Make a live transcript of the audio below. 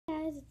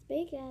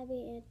Big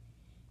Abby, and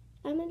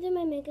I'm gonna do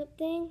my makeup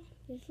thing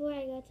before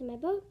I go to my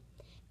boat.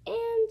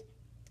 And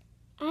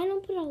I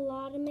don't put a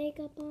lot of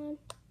makeup on.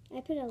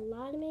 I put a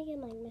lot of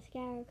makeup, like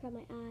mascara, curl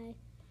my eye,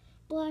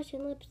 blush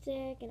and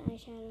lipstick and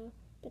eyeshadow.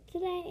 But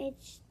today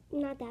it's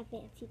not that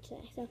fancy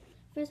today. So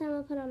first I'm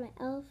gonna put on my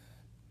e.l.f.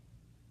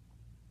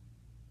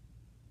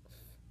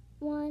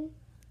 one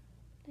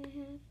that I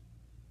have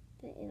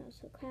that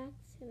also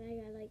cracks, and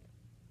I got like,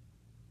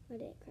 or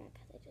did it crack?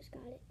 Cause I just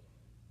got it.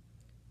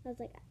 I was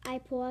like, I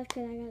paused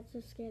because I got so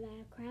scared I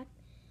have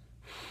cracked.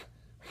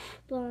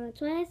 Blow on it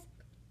twice.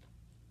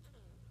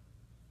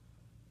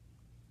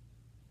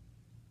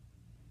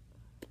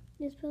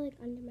 Just put like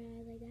under my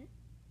eye like that.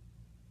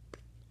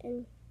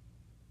 And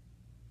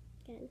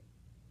again.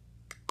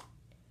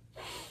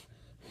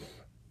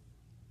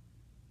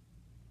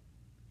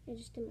 I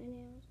just did my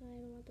nails, so I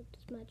don't want them to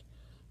smudge.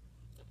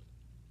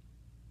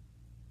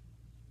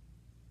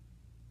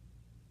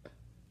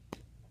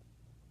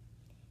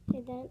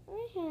 And then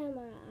I have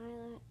my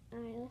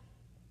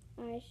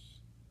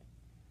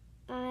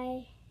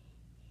eye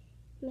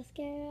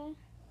mascara,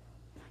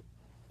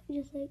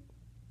 just like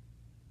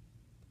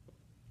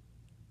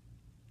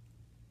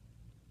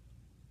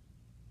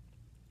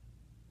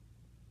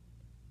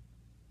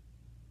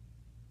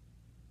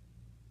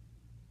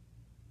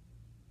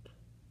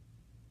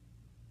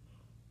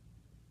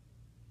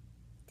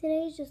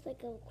today's just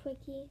like a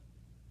quickie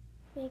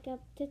makeup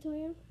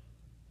tutorial.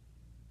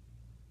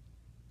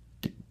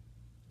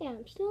 Yeah,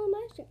 I'm still in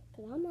my shirt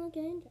because I'm not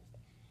getting dressed.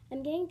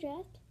 I'm getting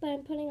dressed, but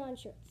I'm putting on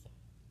shorts.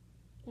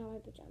 Not my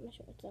pajama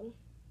shorts. And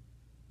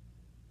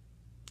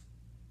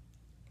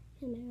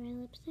my red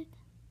lipstick.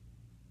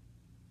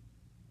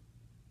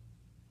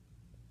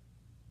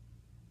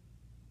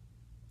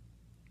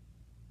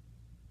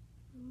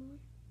 One more,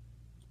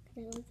 because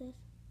I love this.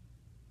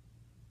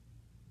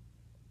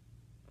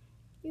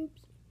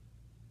 Oops.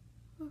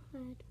 Oh,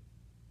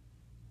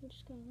 I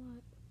just got a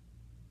lot.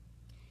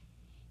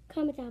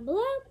 Comment down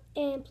below,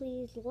 and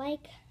please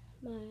like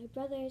my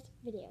brother's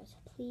videos.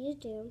 Please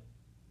do.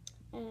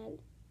 And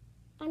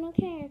I don't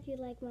care if you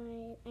like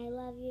mine. I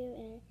love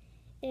you,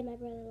 and my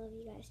brother love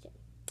you guys too.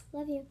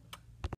 Love you.